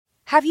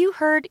Have you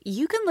heard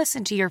you can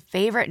listen to your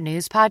favorite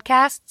news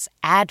podcasts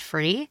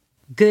ad-free?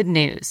 Good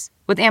news.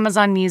 With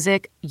Amazon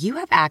Music, you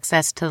have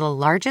access to the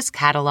largest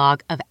catalog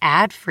of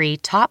ad-free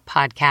top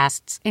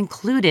podcasts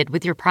included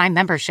with your Prime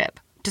membership.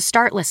 To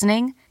start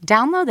listening,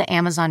 download the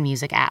Amazon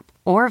Music app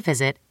or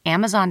visit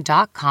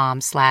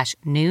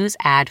amazon.com/news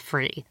ad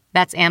free.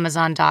 That's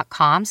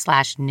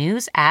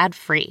amazon.com/news ad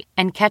free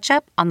and catch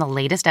up on the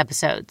latest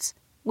episodes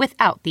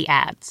without the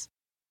ads.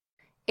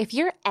 If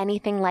you're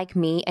anything like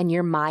me and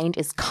your mind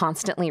is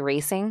constantly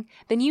racing,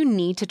 then you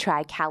need to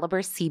try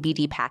Caliber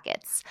CBD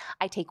packets.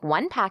 I take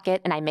one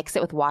packet and I mix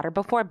it with water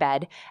before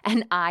bed,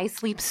 and I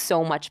sleep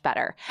so much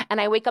better. And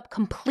I wake up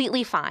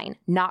completely fine,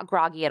 not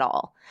groggy at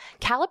all.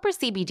 Caliber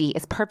CBD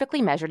is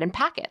perfectly measured in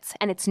packets,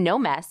 and it's no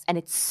mess, and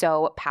it's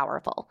so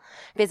powerful.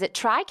 Visit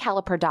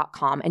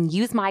trycaliper.com and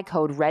use my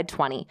code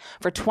RED20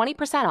 for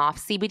 20% off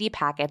CBD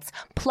packets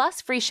plus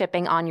free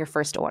shipping on your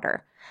first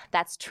order.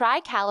 That's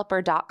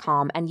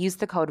trycaliper.com and use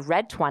the code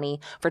RED20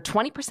 for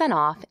 20%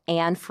 off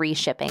and free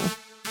shipping.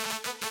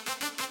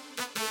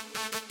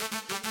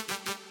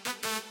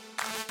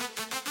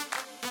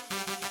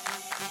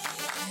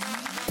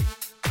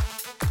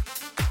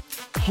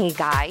 Hey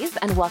guys,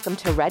 and welcome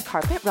to Red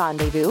Carpet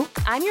Rendezvous.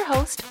 I'm your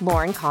host,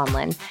 Lauren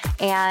Conlon.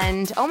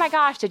 And oh my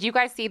gosh, did you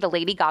guys see the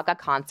Lady Gaga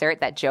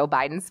concert that Joe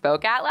Biden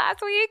spoke at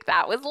last week?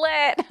 That was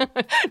lit.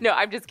 No,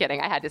 I'm just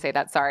kidding. I had to say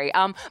that, sorry.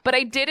 But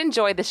I did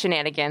enjoy the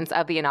shenanigans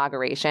of the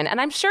inauguration, and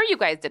I'm sure you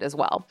guys did as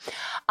well.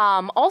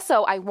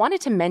 Also, I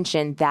wanted to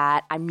mention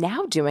that I'm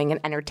now doing an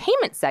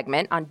entertainment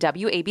segment on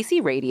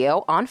WABC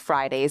Radio on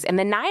Fridays in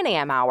the 9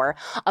 a.m. hour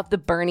of the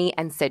Bernie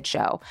and Sid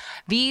Show.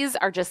 These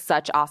are just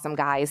such awesome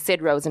guys,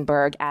 Sid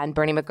Rosenberg and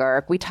Bernie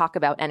McGurk. We talk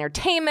about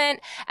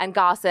entertainment and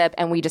gossip,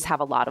 and we just have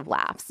a lot of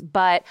laughs.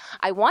 But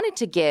I wanted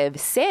to give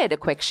Sid a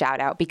quick shout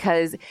out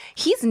because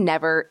he's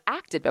never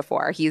acted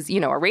before. He's,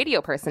 a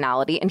radio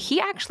personality, and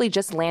he actually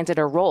just landed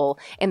a role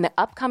in the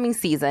upcoming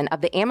season of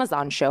the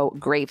Amazon show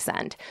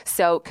Gravesend.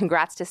 So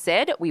congrats to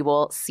Sid. We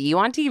will see you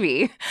on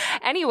TV.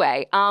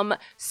 Anyway,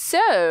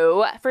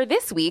 so for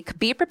this week,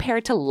 be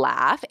prepared to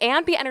laugh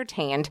and be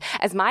entertained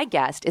as my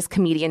guest is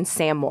comedian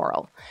Sam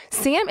Morril.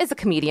 Sam is a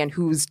comedian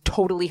who's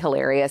totally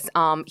hilarious.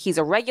 He's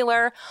a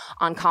regular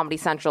on Comedy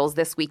Central's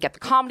This Week at the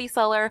Comedy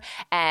Cellar,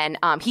 and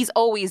he's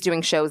always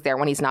doing shows there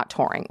when he's not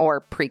touring,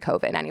 or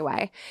pre-COVID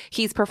anyway.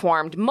 He's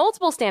performed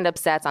multiple stand-up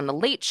sets on The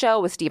Late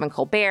Show with Stephen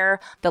Colbert,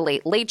 The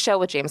Late Late Show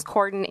with James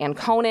Corden and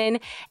Conan,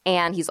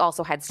 and he's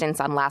also had stints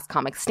on Last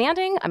Comic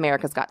Standing,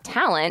 America's Got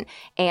Talent,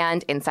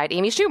 and Inside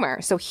Amy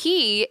Schumer. So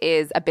he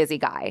is a busy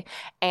guy.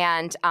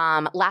 And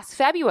last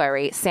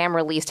February, Sam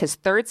released his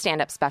third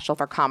stand-up special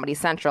for Comedy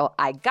Central,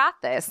 I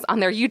Got This, on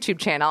their YouTube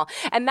channel,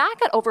 and that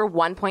got over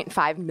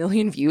 1.5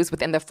 million views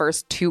within the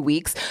first 2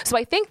 weeks. So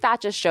I think that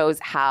just shows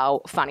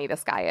how funny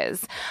this guy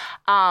is.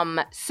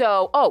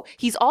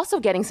 He's also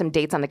getting some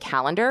dates on the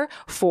calendar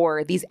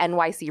for these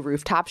NYC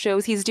rooftop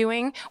shows he's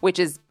doing, which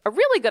is a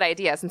really good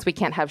idea since we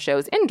can't have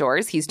shows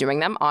indoors. He's doing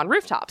them on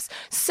rooftops.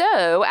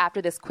 So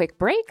after this quick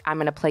break, I'm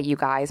going to play you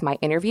guys my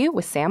interview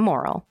with Sam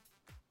Morril.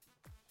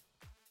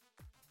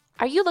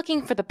 Are you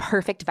looking for the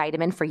perfect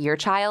vitamin for your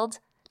child?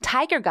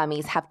 Tiger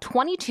Gummies have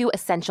 22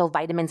 essential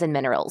vitamins and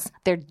minerals.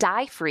 They're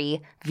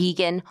dye-free,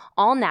 vegan,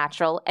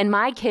 all-natural, and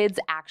my kids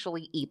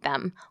actually eat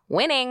them.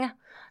 Winning!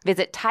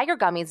 Visit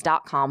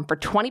tigergummies.com for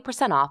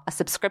 20% off a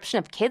subscription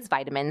of kids'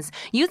 vitamins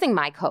using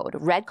my code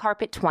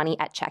REDCARPET20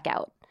 at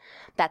checkout.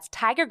 That's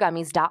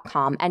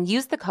tigergummies.com and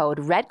use the code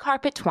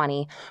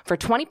REDCARPET20 for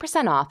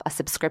 20% off a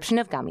subscription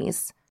of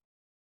gummies.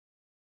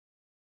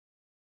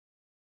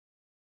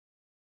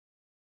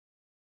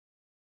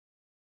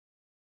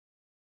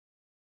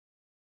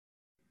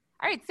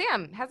 All right,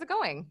 Sam, how's it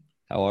going?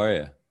 How are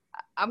you?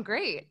 I'm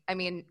great. I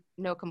mean,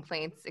 no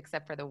complaints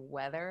except for the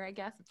weather, I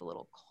guess. It's a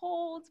little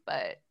cold,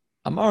 but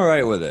I'm all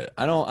right with it.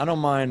 I don't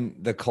mind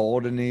the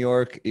cold in New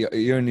York.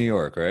 You're in New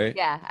York, right?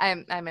 yeah,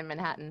 I'm in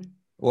Manhattan.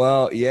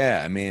 Well,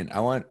 yeah. I mean,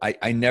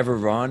 I never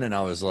run, and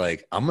I was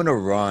like, I'm gonna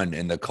run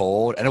in the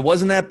cold, and it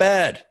wasn't that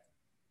bad.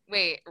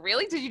 Wait,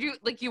 really? Did you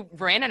you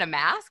ran in a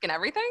mask and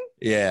everything?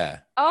 Yeah.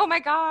 Oh my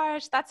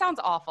gosh, that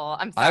sounds awful.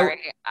 I'm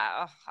sorry.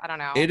 I don't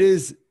know. It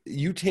is.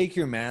 You take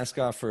your mask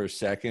off for a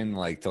second,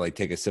 to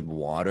take a sip of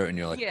water, and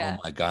you're like, Yeah.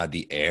 oh my God,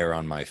 the air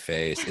on my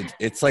face.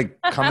 It's like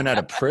coming out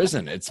of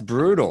prison. It's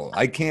brutal.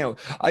 I can't.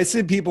 I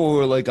see people who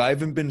are like, I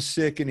haven't been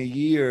sick in a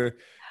year.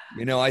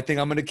 I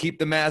think I'm going to keep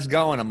the mask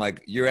going. I'm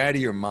like, you're out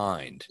of your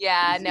mind.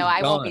 Yeah, This no, is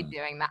I won't be done.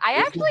 doing that.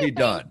 This will be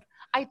done.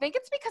 I think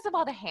it's because of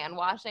all the hand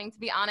washing, to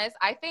be honest.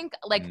 I think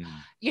my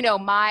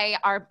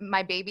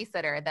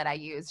babysitter that I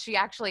use, she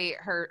actually,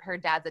 her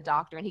dad's a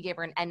doctor and he gave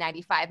her an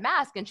N95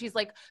 mask. And she's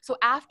like, so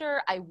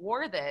after I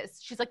wore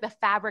this, she's like, the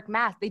fabric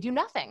mask, they do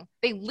nothing.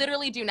 They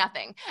literally do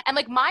nothing. And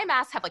my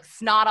masks have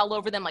snot all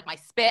over them, my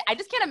spit. I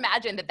just can't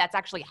imagine that that's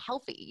actually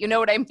healthy. You know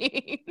what I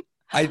mean?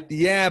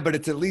 Yeah, but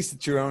it's at least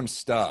it's your own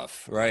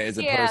stuff, right? As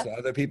opposed Yeah. to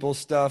other people's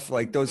stuff.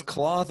 Like those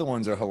cloth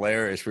ones are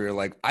hilarious where you're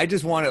like, I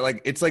just want it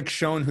like it's like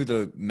showing who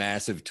the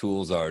massive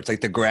tools are. It's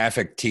like the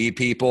graphic tee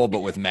people,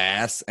 but with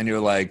masks. And you're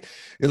like,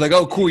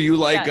 oh cool, you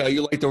like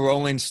the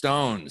Rolling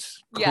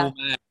Stones. Yeah. Cool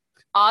man.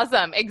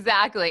 Awesome.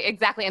 Exactly.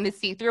 Exactly. And the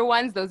see-through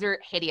ones, those are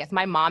hideous.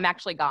 My mom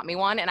actually got me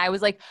one and I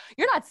was like,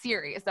 you're not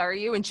serious, are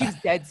you? And she was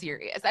dead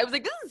serious. I was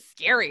like, this is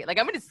scary. Like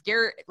I'm going to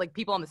scare like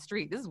people on the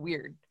street. This is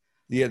weird.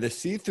 Yeah, the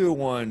see-through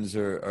ones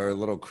are a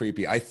little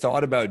creepy. I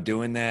thought about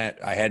doing that.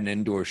 I had an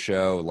indoor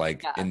show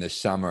like in the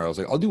summer. I was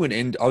like, I'll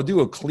do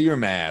a clear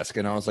mask.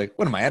 And I was like,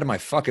 what am I out of my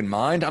fucking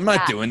mind? I'm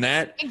not doing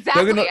that.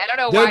 Exactly. I don't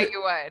know why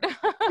you would.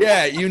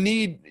 Yeah,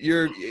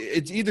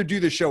 it's either do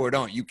the show or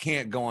don't. You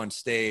can't go on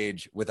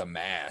stage with a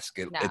mask.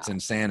 It's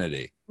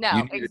insanity. No,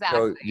 you need exactly.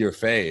 to show your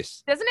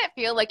face. Doesn't it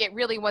feel like it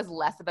really was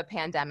less of a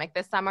pandemic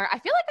this summer? I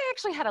feel like I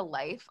actually had a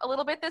life a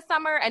little bit this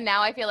summer and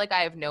now I feel like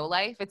I have no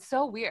life. It's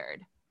so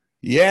weird.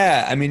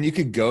 Yeah, I mean, you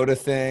could go to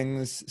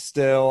things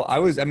still.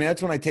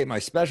 That's when I taped my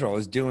special. I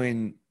was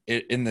doing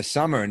it in the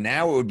summer.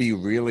 Now it would be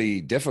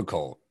really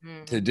difficult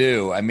to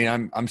do. I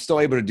mean, I'm still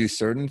able to do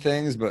certain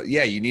things, but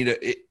yeah, you need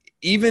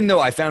even though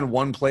I found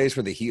one place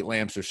where the heat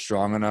lamps are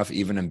strong enough,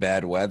 even in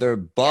bad weather,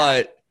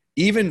 but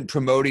even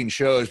promoting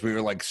shows, we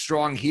were like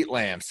strong heat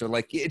lamps. They're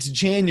like, it's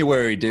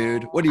January,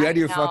 dude. What are you out of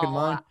your fucking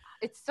mind?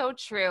 It's so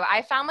true.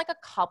 I found like a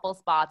couple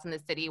spots in the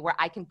city where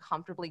I can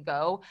comfortably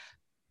go.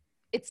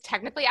 It's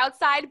technically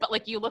outside, but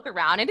like you look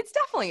around and it's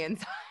definitely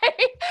inside.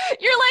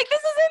 You're like,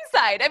 this is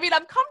inside. I mean,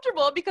 I'm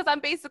comfortable because I'm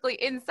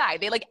basically inside.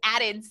 They like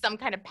added some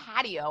kind of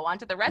patio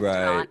onto the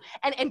restaurant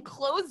and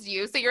enclosed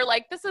you. So you're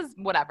like, this is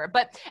whatever.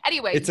 But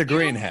anyway. It's a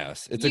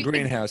greenhouse. It's a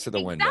greenhouse to the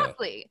window.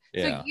 Exactly.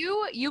 Yeah.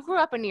 So you grew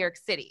up in New York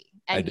City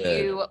and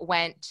you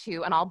went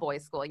to an all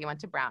boys school. You went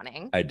to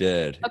Browning. I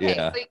did. Okay.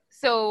 Yeah.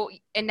 So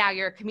and now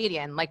you're a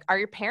comedian. Like, are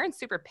your parents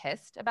super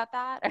pissed about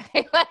that? Are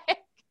they like,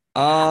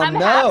 I'm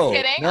half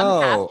kidding.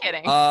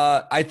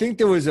 I think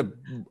there was a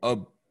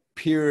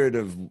period.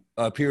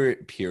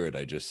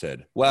 I just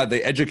said, wow,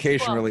 the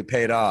education really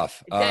paid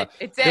off.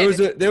 It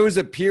did. There was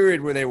a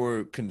period where they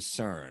were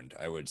concerned,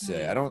 I would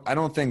say. I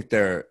don't think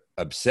they're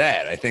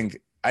upset. I think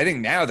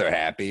now they're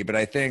happy, but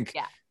I think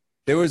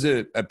there was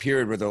a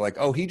period where they're like,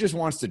 oh, he just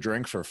wants to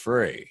drink for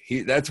free.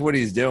 That's what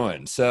he's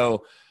doing.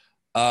 So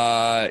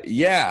my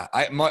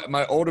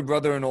older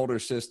brother and older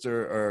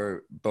sister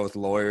are both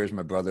lawyers.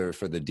 My brother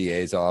for the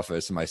DA's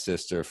office and my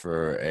sister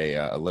for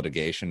a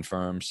litigation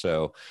firm.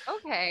 So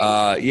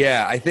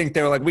I think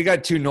they were like, we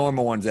got two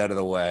normal ones out of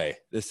the way.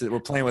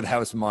 We're playing with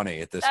house money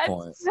at this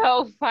point.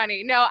 So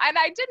funny. No, and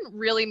I didn't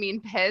really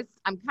mean pissed.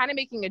 I'm kind of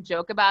making a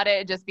joke about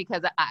it just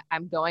because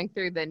I'm going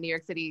through the New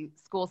York City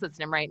school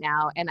system right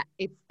now, and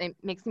it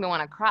makes me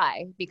want to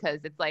cry because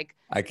it's like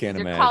I can't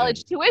imagine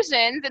college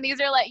tuitions, and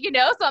these are like,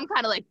 so I'm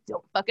kind of like,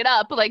 don't fuck it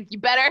up. Like, you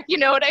better, you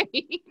know what I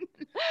mean?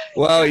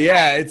 Well,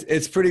 yeah,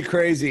 it's pretty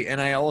crazy. And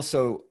I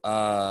also,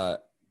 I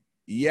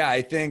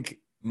think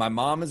my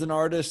mom is an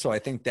artist. So I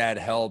think that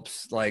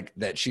helps, like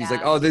that she's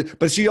like,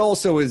 but she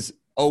also is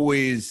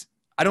always,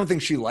 I don't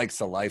think she likes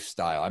the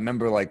lifestyle. I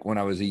remember like when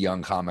I was a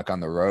young comic on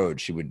the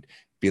road, she would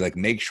be like,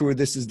 make sure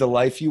this is the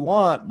life you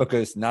want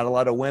because not a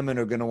lot of women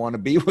are going to want to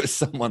be with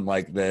someone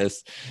like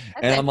this.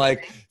 And I'm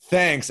like,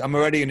 thanks. I'm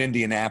already in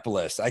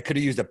Indianapolis. I could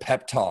have used a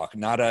pep talk,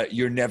 not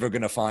you're never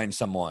going to find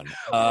someone.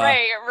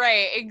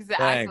 Right.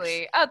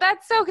 Exactly. Thanks. Oh,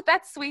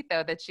 that's sweet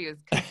though, that she was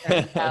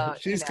concerned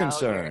about, she's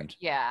concerned.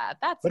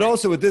 But nice.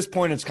 Also at this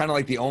point, it's kind of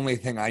like the only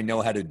thing I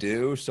know how to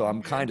do. So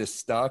I'm kind of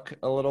stuck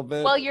a little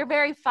bit. Well, you're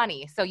very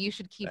funny. So you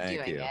should keep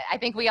doing it. I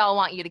think we all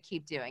want you to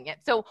keep doing it.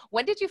 So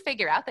when did you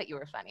figure out that you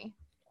were funny?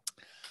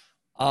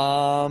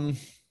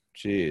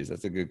 Geez,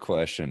 that's a good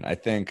question. I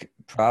think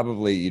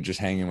probably you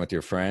just hanging with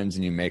your friends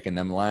and you making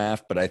them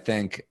laugh. But I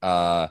think,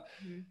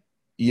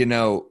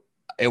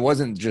 it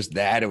wasn't just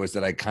that. It was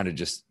that I kind of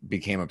just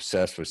became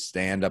obsessed with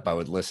stand-up. I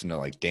would listen to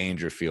like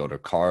Dangerfield or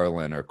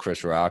Carlin or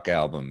Chris Rock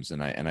albums.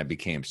 And I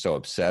became so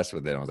obsessed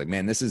with it. I was like,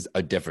 man, this is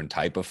a different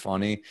type of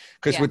funny.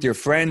 Because with your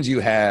friends, you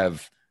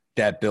have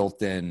that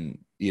built-in,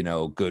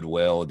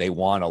 goodwill. They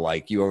want to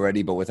like you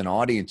already, but with an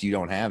audience, you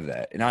don't have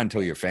that. Not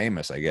until you're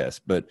famous, I guess.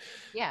 But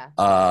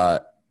so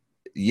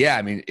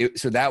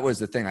that was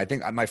the thing. I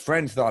think my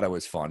friends thought I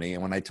was funny.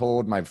 And when I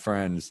told my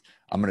friends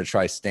I'm going to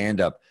try stand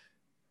up,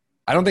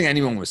 I don't think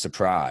anyone was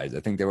surprised.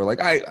 I think they were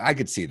like, I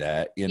could see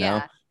that,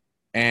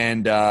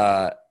 and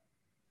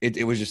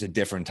it was just a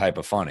different type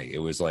of funny. It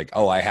was like,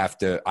 oh, I have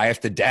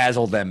to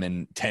dazzle them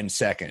in 10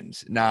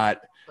 seconds,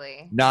 not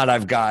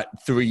I've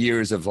got 3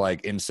 years of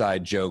like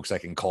inside jokes I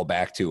can call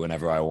back to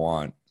whenever I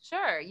want.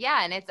 Sure.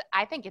 Yeah. And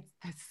I think it's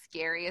the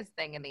scariest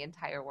thing in the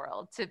entire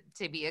world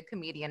to be a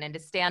comedian and to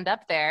stand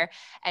up there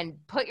and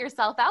put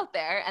yourself out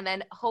there. And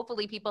then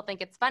hopefully people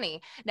think it's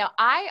funny. Now,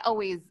 I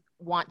always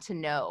want to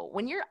know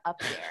when you're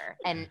up there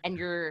and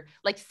you're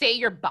like, say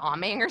you're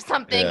bombing or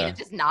something and it's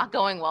just not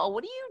going well.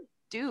 What do you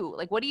do?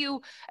 Like, what do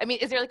you, I mean,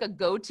 is there like a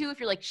go-to if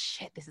you're like,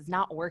 shit, this is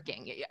not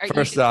working? Are you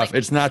First just off, like,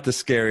 it's not the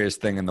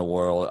scariest thing in the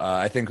world.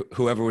 I think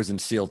whoever was in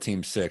SEAL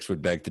Team 6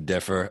 would beg to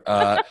differ.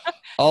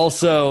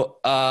 Also,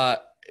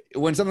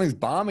 when something's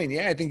bombing,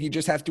 yeah, I think you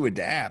just have to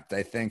adapt.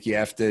 I think you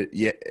have to,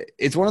 yeah,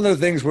 it's one of those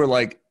things where,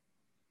 like,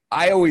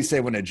 I always say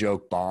when a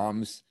joke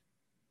bombs,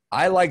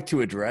 I like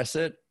to address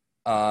it.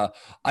 I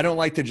don't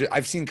like to,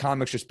 I've seen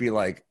comics just be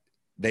like,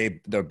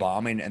 they're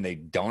bombing and they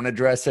don't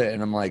address it.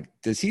 And I'm like,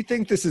 does he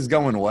think this is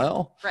going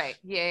well? right.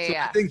 Yeah. So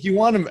Yeah. I think you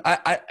want him.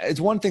 It's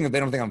one thing if they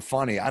don't think I'm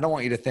funny. I don't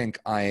want you to think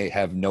I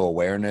have no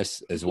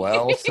awareness as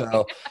well.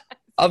 So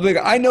I'll be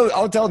like, I know.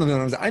 I'll tell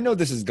them. I know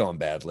this is going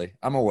badly.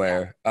 I'm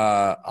aware.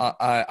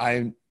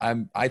 I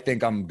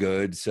think I'm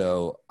good.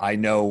 So I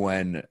know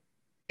when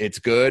it's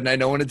good and I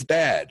know when it's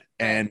bad.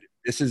 And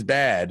this is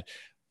bad.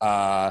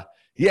 Yeah.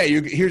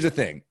 Here's the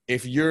thing.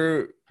 If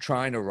you're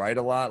trying to write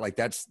a lot, like,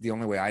 that's the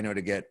only way I know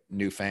to get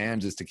new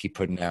fans is to keep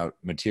putting out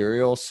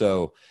material.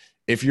 So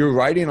if you're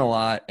writing a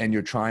lot and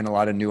you're trying a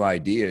lot of new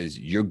ideas,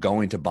 you're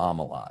going to bomb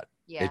a lot.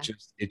 Yeah.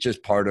 It's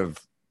just part of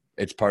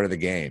the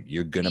game.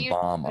 You're going to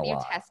bomb a lot. What do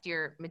you test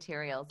your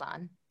materials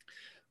on?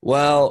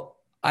 Well,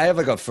 I have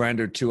like a friend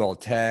or two I'll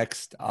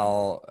text.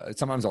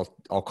 Sometimes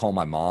I'll call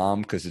my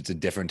mom because it's a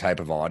different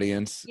type of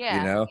audience, Yeah.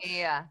 you know?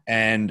 Yeah.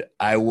 And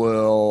I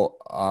will,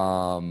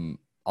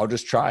 I'll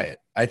just try it.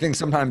 I think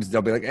sometimes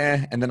they'll be like,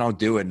 and then I'll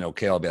do it and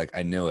okay. I'll be like,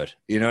 I knew it.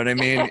 You know what I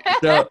mean?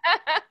 So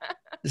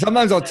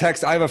sometimes I'll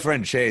text. I have a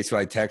friend, Chase, who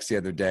I text the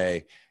other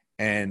day,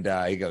 and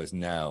he goes,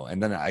 no.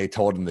 And then I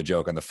told him the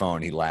joke on the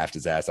phone. He laughed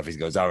his ass off. He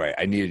goes, all right,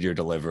 I needed your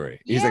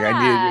delivery. He's like, I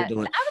needed your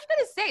delivery. I was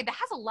going to say, that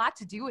has a lot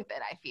to do with it,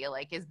 I feel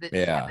like, is the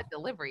type of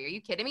delivery. Are you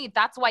kidding me?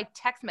 That's why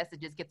text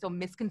messages get so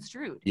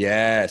misconstrued.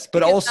 Yes. But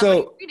because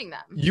also, reading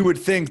them. You would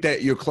think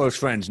that your close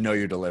friends know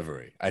your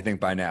delivery, I think,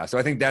 by now. So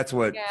I think that's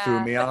what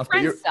threw me off.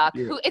 Friends suck.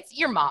 It's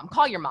your mom.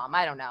 Call your mom.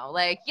 I don't know.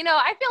 Like, you know,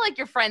 I feel like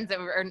your friends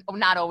are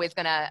not always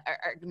going to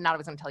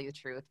tell you the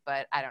truth,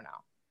 but I don't know.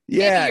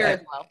 Yeah. Maybe yours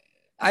will.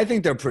 I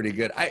think they're pretty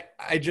good.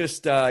 I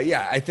just,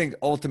 I think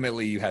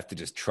ultimately you have to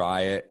just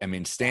try it. I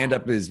mean,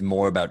 stand-up is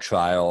more about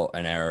trial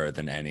and error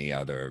than any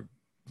other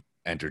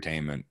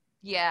entertainment.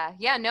 Yeah.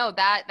 No,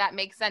 that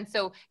makes sense.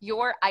 So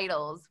your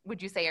idols,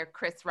 would you say, are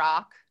Chris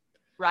Rock,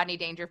 Rodney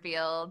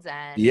Dangerfield,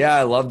 and yeah,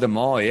 I love them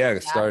all. Yeah,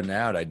 starting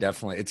out,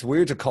 it's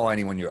weird to call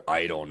anyone your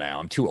idol now.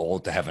 I'm too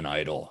old to have an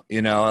idol.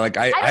 You know, like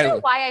I don't know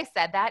why I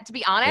said that. To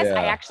be honest,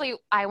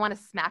 I want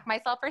to smack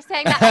myself for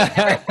saying that.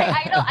 I never say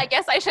idol. I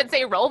guess I should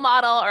say role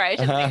model, or I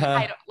should say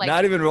idol. Like,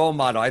 not even role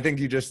model. I think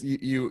you just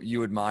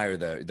you admire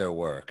their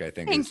work. I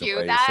think. Thank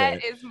you.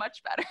 That is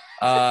much better.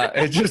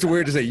 It's just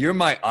weird to say you're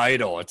my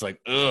idol. It's like,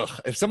 ugh.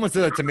 If someone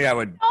said that to me, I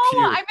would.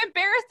 Oh, I'm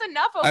embarrassed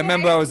enough. Okay? I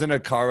remember I was in a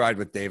car ride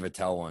with Dave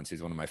Attell once.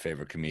 He's one of my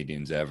favorite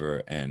comedians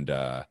ever, and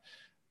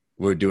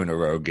we were doing a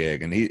road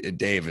gig, and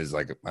Dave is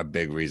like a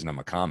big reason I'm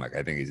a comic.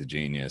 I think he's a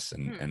genius,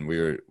 and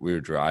we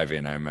were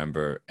driving, I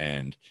remember,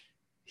 and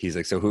he's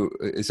like, so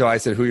I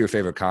said, who are your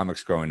favorite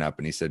comics growing up?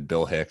 And he said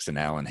Bill Hicks and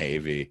Alan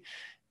Havey,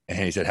 and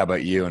he said, how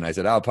about you? And I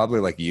said, oh, probably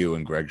like you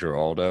and Greg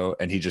Giraldo.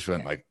 And he just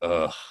went like,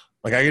 ugh.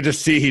 Like, I could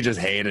just see he just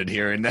hated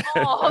hearing that.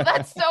 Oh,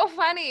 that's so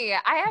funny.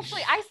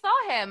 I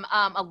saw him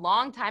a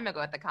long time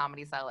ago at the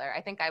Comedy Cellar.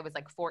 I think I was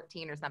like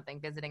 14 or something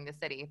visiting the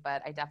city,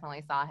 but I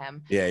definitely saw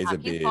him. Yeah, he's a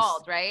beast. He's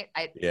bald, right?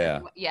 Yeah.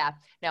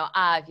 No,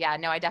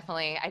 I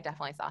definitely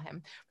saw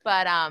him.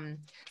 But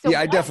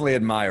I definitely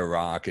admire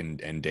Rock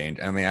and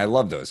Danger. I mean, I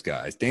love those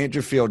guys.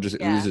 Dangerfield just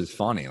oozes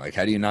funny. Like,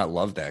 how do you not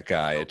love that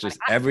guy? It's just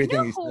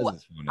everything he says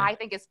is funny. I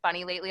think is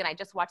funny lately, and I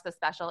just watched the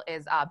special,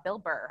 is Bill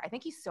Burr. I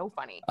think he's so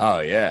funny.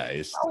 Oh yeah,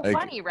 he's so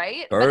funny,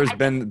 right? Burr's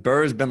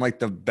been like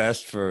the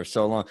best for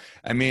so long.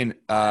 I mean,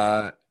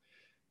 I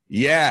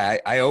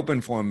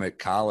opened for him at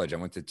college. I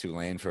went to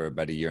Tulane for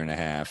about a year and a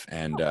half,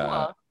 and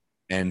cool.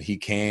 And he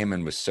came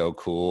and was so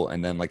cool.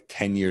 And then like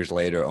 10 years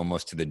later,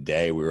 almost to the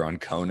day, we were on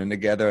Conan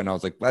together, and I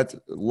was like,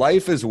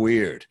 life is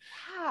weird.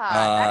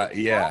 That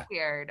is so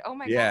weird. Oh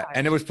my god. Yeah,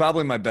 and it was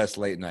probably my best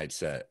late night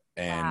set,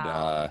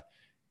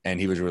 and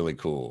he was really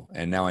cool.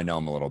 And now I know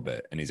him a little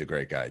bit, and he's a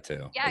great guy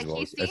too. Yeah, as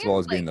well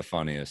as being the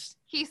funniest.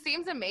 He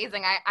seems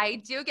amazing.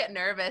 I do get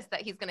nervous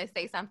that he's going to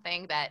say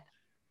something that,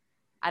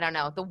 I don't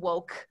know, the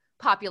woke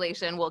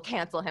population will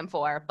cancel him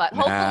for, but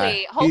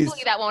hopefully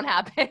that won't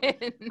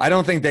happen. I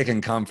don't think they can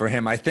come for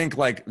him. I think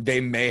like they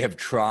may have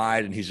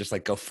tried, and he's just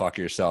like, go fuck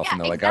yourself. Yeah,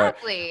 and they're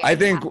exactly,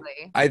 like, all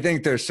right. I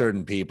think there's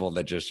certain people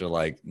that just are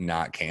like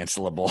not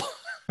cancelable.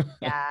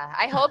 Yeah,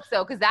 I hope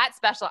so, because that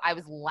special, I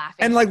was laughing.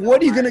 And like,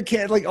 what are you gonna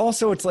care? Like,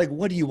 also, it's like,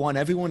 what do you want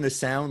everyone to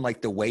sound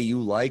like the way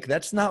you like?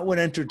 That's not what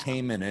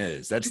entertainment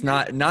is. That's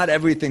not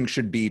everything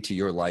should be to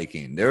your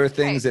liking. There are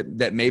things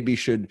that maybe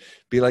should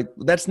be like,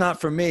 that's not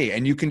for me,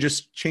 and you can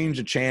just change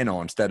the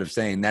channel instead of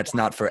saying that's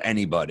not for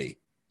anybody.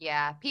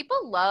 Yeah,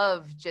 people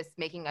love just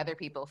making other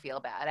people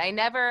feel bad. I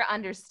never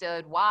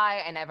understood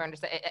why. I never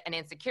understood an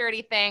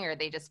insecurity thing, or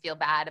they just feel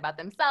bad about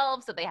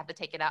themselves, so they have to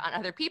take it out on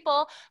other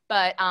people.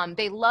 But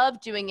they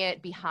love doing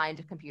it behind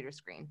a computer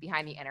screen,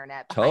 behind the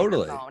internet, behind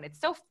the phone.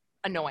 It's so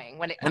annoying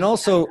when it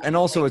comes And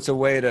also it's a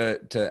way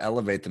to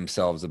elevate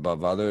themselves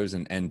above others.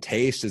 And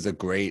taste is a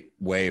great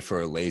way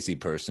for a lazy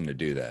person to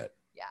do that.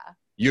 Yeah.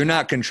 You're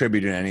not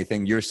contributing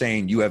anything. You're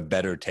saying you have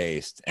better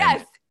taste.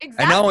 Yes,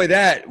 exactly. And not only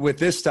that, with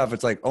this stuff,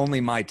 it's like only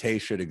my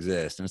taste should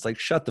exist. And it's like,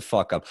 shut the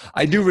fuck up.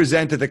 I do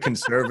resent that the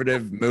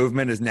conservative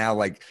movement is now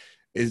like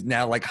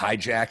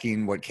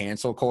hijacking what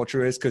cancel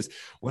culture is. Because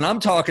when I'm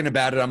talking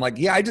about it, I'm like,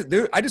 yeah, I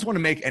just want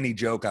to make any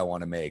joke I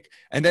want to make.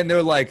 And then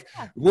they're like,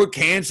 we're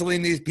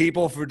canceling these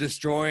people for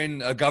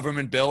destroying a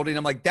government building.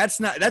 I'm like, that's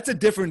a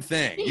different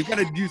thing. You got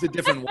to use a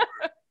different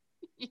word.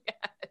 Yes.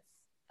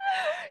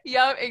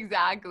 Yep,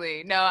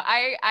 exactly. No,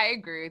 I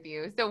agree with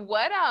you. So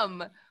what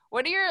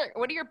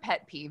are your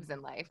pet peeves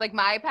in life? Like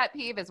my pet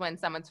peeve is when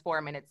someone's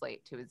 4 minutes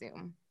late to a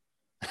Zoom.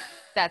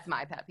 That's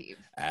my pet peeve.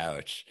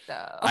 Ouch.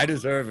 So I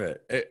deserve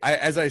it.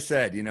 As I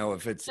said,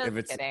 if it's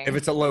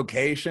a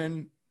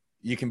location,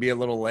 you can be a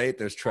little late.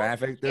 There's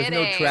traffic. There's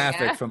no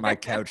traffic from my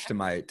couch to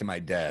my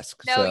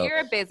desk. No, so, you're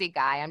a busy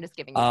guy. I'm just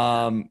giving you.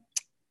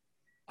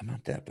 I'm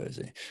not that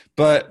busy.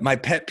 But my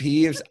pet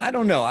peeves, I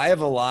don't know. I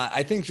have a lot.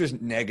 I think just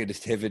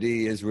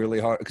negativity is really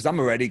hard because I'm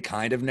already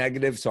kind of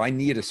negative. So I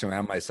need to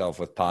surround myself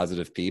with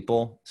positive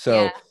people.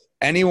 So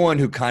anyone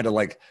who kind of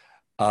like,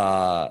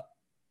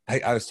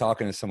 I was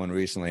talking to someone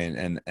recently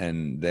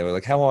and they were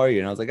like, how are you?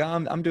 And I was like, oh,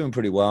 I'm doing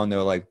pretty well. And they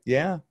were like,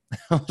 yeah.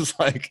 I was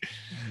like,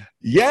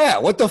 yeah,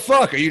 what the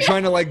fuck? Are you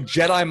trying to like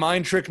Jedi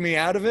mind trick me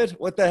out of it?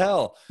 What the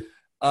hell?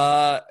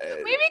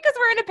 Maybe because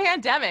we're in a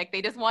pandemic.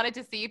 They just wanted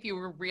to see if you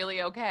were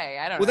really okay.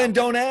 I don't know. Well, then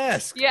don't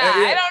ask. Yeah,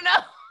 I don't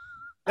know.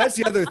 That's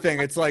the other thing.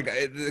 It's like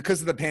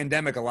because of the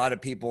pandemic, a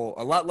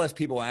lot less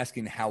people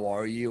asking, how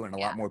are you? And a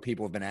lot more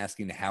people have been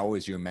asking, how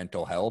is your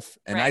mental health?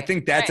 And I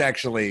think that's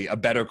actually a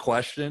better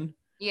question.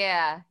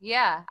 Yeah.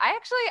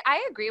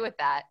 I agree with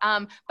that.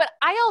 But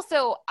I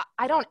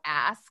don't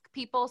ask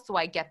people, so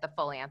I get the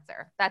full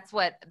answer.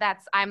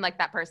 I'm like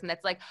that person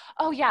that's like,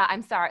 oh yeah,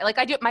 I'm sorry. Like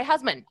I do my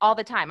husband all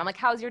the time. I'm like,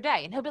 how's your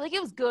day? And he'll be like,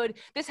 it was good.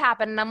 This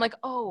happened. And I'm like,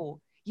 oh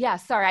yeah,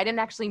 sorry. I didn't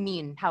actually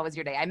mean how was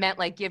your day. I meant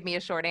like, give me a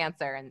short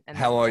answer. And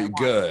how are you?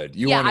 Good.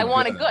 I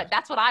want it good.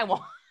 That's what I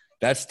want.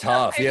 That's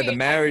tough. Yeah. The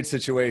married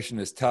situation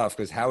is tough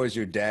because how was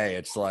your day?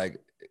 It's like,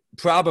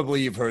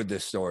 probably you've heard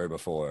this story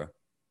before.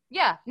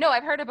 Yeah, no,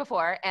 I've heard it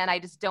before and I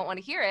just don't want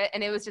to hear it.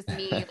 And it was just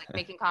me like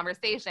making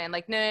conversation.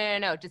 Like,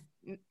 no, just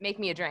make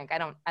me a drink. I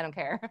don't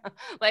care.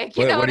 Like,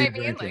 you know what I mean?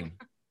 Drinking?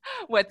 Like,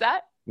 what's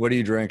that? What are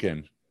you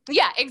drinking?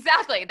 Yeah,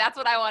 exactly. That's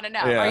what I want to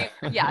know.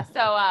 Yeah.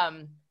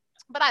 So,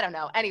 but I don't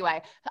know.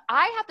 Anyway,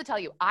 I have to tell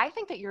you, I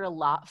think that you're a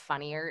lot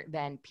funnier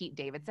than Pete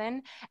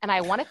Davidson. And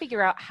I want to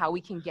figure out how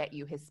we can get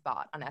you his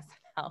spot on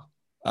SNL.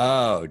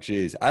 Oh,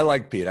 geez. I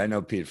like Pete. I know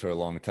Pete for a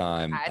long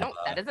time.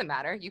 That doesn't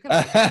matter. You can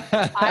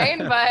fine,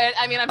 but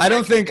I mean, I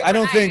don't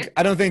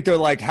think they're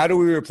like, how do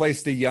we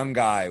replace the young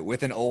guy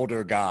with an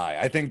older guy?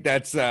 I think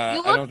that's,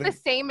 you look the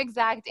same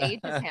exact age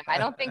as him. I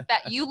don't think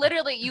that you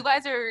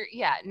guys are,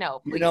 no.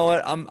 Please. You know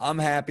what? I'm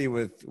happy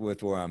with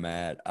where I'm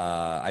at.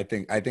 I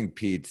think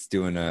Pete's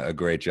doing a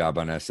great job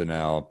on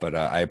SNL, but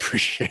I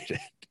appreciate it.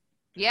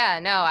 Yeah,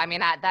 no, I mean,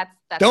 that's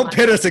don't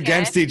pit us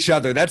against each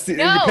other. That's pit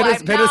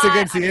us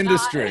against the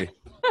industry.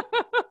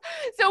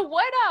 So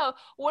what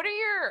are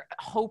your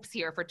hopes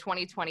here for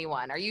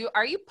 2021? Are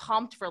you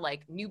pumped for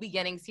like new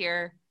beginnings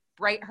here,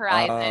 bright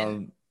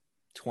horizon?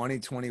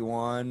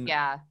 2021.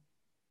 Yeah.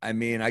 I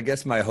mean, I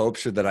guess my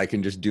hopes are that I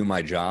can just do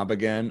my job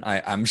again.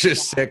 I'm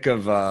just sick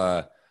of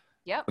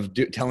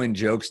telling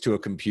jokes to a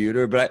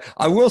computer. But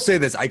I will say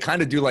this, I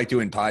kind of do like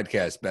doing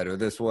podcasts better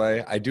this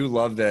way. I do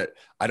love that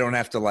I don't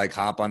have to like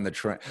hop on the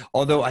train.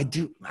 Although I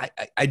do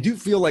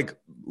feel like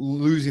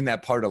losing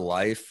that part of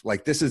life.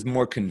 Like this is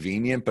more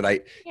convenient,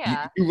 but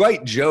you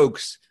write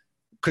jokes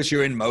because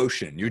you're in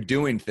motion, you're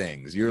doing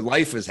things, your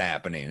life is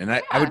happening. And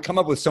I would come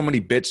up with so many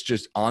bits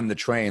just on the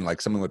train,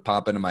 like someone would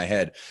pop into my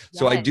head. Yes.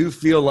 So I do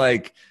feel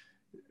like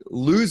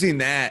losing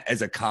that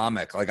as a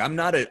comic, like I'm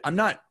not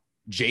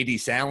JD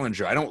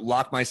Salinger. I don't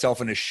lock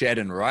myself in a shed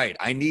and write.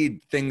 I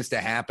need things to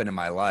happen in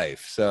my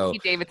life. So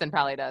Pete Davidson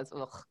probably does.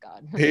 Oh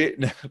God.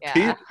 Pete,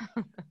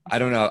 I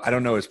don't know. I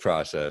don't know his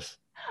process.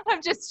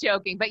 I'm just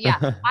joking, but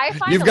yeah, I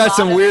find you've got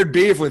some weird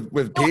beef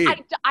with Pete.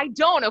 I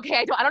don't.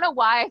 Okay, I don't know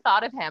why I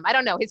thought of him. I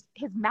don't know.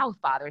 His mouth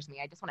bothers me.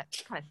 I just want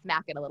to kind of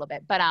smack it a little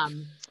bit, but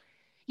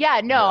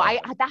that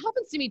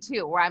happens to me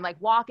too, where I'm like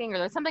walking or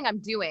there's something I'm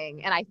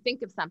doing and I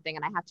think of something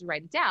and I have to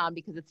write it down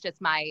because it's just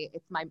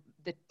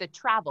the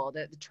travel,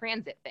 the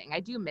transit thing.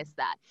 I do miss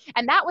that.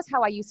 And that was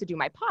how I used to do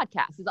my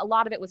podcast. Is a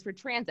lot of it was for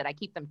transit. I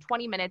keep them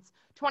 20 minutes,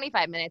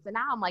 25 minutes. And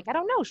now I'm like, I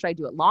don't know. Should I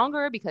do it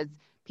longer because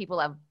people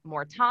have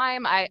more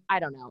time? I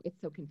don't know. It's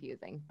so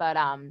confusing, but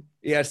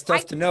it's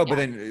tough to know, but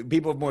then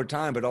people have more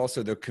time, but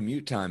also their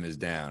commute time is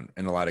down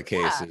in a lot of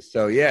cases.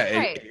 So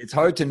it's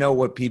hard to know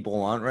what people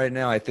want right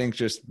now. I think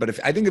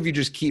if you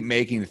just keep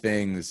making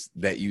things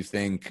that you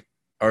think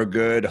are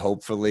good,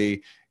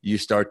 hopefully you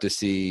start to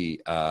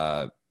see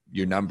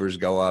your numbers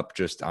go up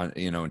just on,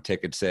 in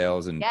ticket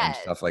sales and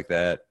stuff like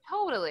that.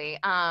 Totally.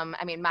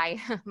 I mean,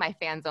 my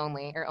fans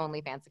only or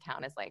OnlyFans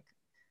account is like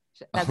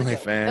That's a joke.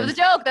 OnlyFans. That was a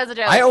joke. That's a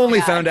joke. I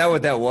only found out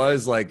what that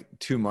was like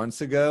 2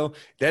 months ago.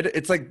 That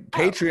it's like Oh.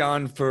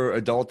 Patreon for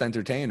adult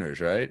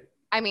entertainers, right?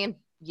 I mean,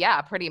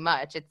 yeah, pretty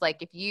much. It's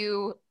like if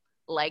you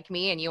like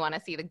me and you want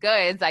to see the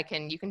goods,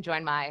 you can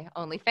join my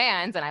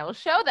OnlyFans and I will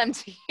show them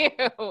to you.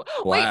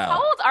 Wait,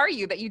 how old are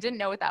you that you didn't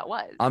know what that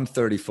was? I'm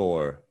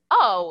 34.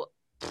 Oh,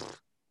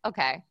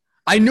 okay.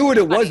 I knew what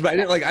it was, but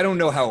I don't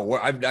know how it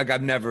works.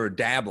 I've never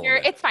dabbled.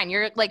 It's fine.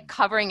 You're like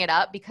covering it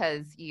up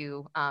because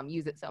you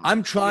use it so much.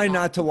 I'm trying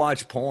not to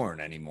watch porn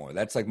anymore.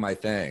 That's like my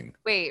thing.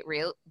 Wait,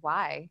 real?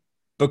 Why?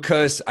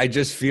 Because I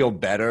just feel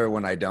better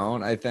when I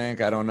don't, I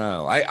think. I don't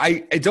know.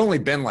 It's only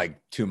been like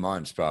 2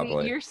 months probably.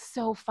 Wait, you're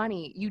so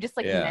funny. You just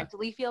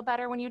mentally feel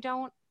better when you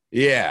don't?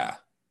 Yeah.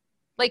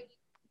 Like,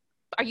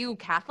 are you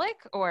Catholic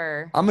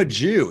or? I'm a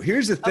Jew.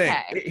 Here's the thing.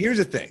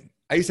 Okay.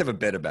 I used to have a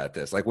bit about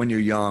this. Like when you're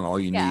young, all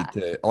you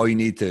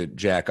need to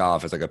jack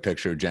off is like a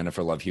picture of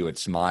Jennifer Love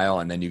Hewitt's smile,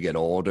 and then you get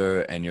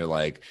older and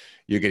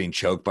you're getting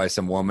choked by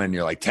some woman.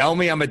 You're like, tell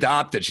me I'm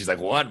adopted. She's like,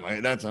 what?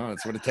 That's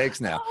what it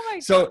takes now. Oh my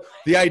God. So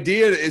the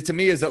idea is to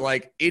me is that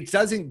like it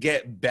doesn't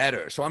get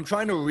better. So I'm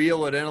trying to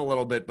reel it in a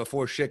little bit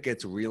before shit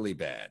gets really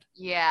bad.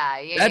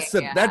 Yeah.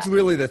 That's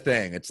really the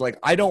thing. It's like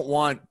I don't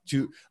want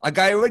to like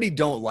I already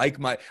don't like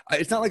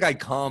it's not like I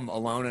come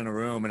alone in a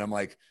room and I'm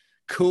like,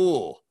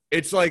 cool.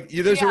 It's like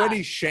there's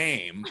already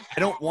shame. I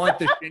don't want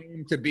the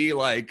shame to be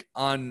like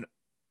on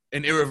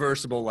an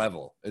irreversible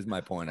level is my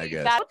point, I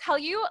guess. That'll tell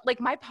you, like,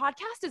 my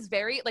podcast is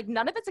very, like,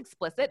 none of it's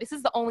explicit. This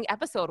is the only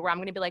episode where I'm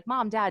going to be like,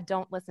 Mom, Dad,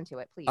 don't listen to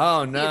it, please.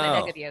 Oh, please, no.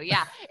 I beg of you.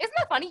 Yeah. Isn't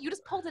that funny? You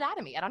just pulled it out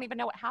of me. I don't even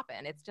know what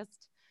happened. It's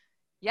just,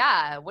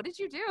 yeah. What did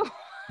you do?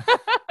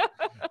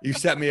 You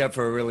set me up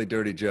for a really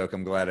dirty joke.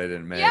 I'm glad I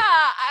didn't make. Yeah.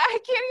 I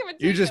can't even.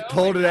 You just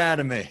pulled it out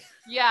of me.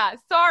 Yeah.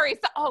 Sorry.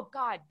 Oh,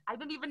 God.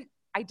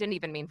 I didn't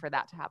even mean for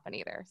that to happen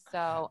either.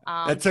 So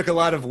that took a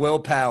lot of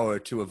willpower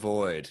to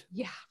avoid.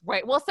 Yeah,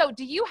 right. Well, so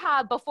do you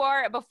have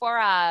before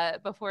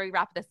we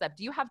wrap this up,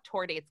 do you have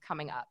tour dates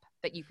coming up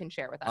that you can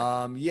share with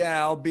us?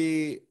 Yeah,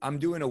 I'm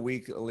doing a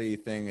weekly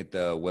thing at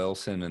the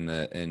Wilson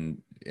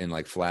in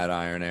like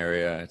Flatiron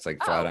area. It's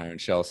like Flatiron,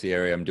 Chelsea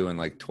area. I'm doing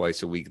like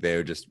twice a week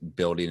there, just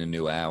building a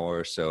new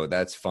hour. So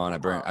that's fun.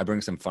 I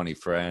bring some funny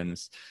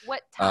friends.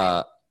 What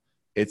time?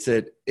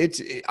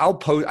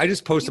 I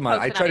just post them on.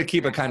 I try to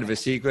keep it kind of a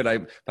secret.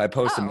 I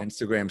post some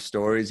Instagram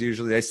stories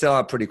usually. They sell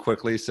out pretty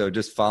quickly, so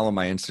just follow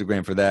my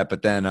Instagram for that.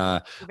 But then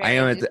I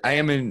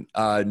am in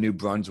New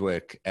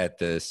Brunswick at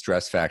the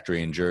Stress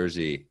Factory in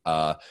Jersey,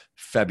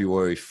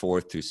 February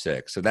 4th through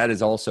 6th. So that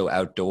is also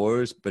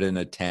outdoors, but in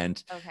a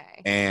tent.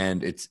 Okay.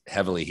 And it's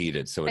heavily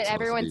heated, so but it's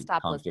everyone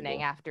stopped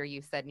listening after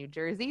you said New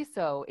Jersey,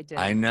 so it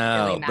didn't. I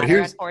know, really matter, but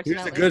here's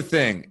unfortunately. the good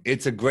thing.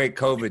 It's a great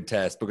COVID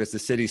test because the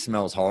city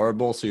smells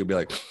horrible, so you'll be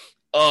like,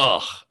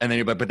 ugh, and then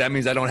you're like, but that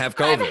means I don't have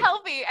COVID. I'm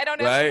healthy. I don't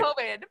have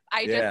COVID.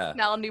 I just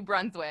smell New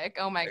Brunswick.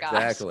 Oh my gosh.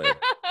 Exactly.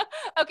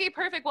 Okay,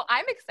 perfect. Well,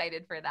 I'm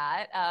excited for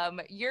that.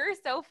 You're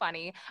so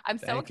funny. I'm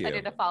so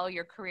excited to follow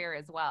your career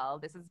as well.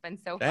 This has been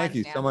so fun. Thank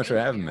you so much for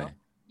having me.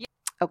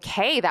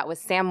 Okay, that was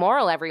Sam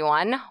Morril,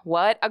 everyone.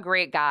 What a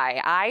great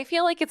guy. I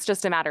feel like it's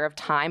just a matter of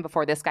time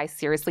before this guy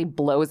seriously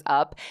blows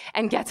up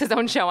and gets his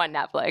own show on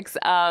Netflix.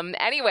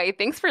 Anyway,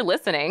 thanks for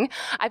listening.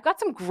 I've got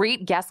some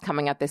great guests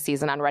coming up this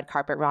season on Red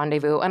Carpet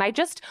Rendezvous, and I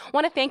just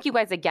want to thank you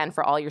guys again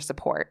for all your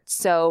support.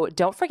 So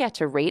don't forget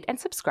to rate and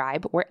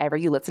subscribe wherever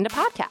you listen to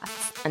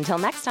podcasts. Until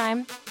next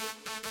time.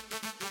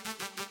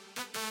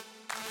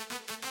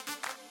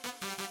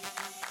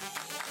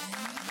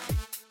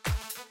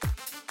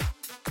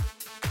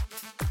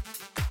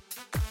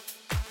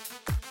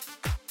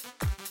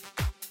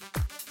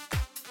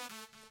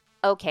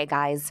 Okay,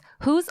 guys,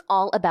 who's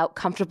all about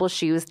comfortable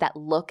shoes that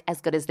look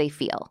as good as they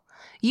feel?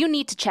 You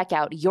need to check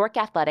out York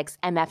Athletics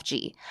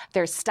MFG.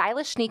 They're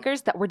stylish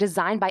sneakers that were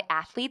designed by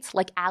athletes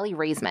like Allie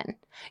Raisman.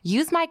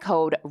 Use my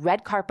code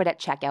REDCARPET at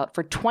checkout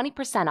for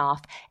 20%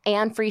 off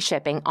and free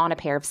shipping on a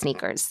pair of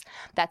sneakers.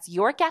 That's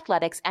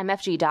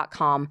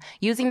YorkAthleticsMFG.com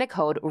using the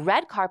code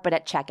REDCARPET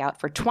at checkout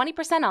for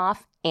 20%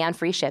 off and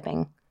free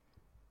shipping.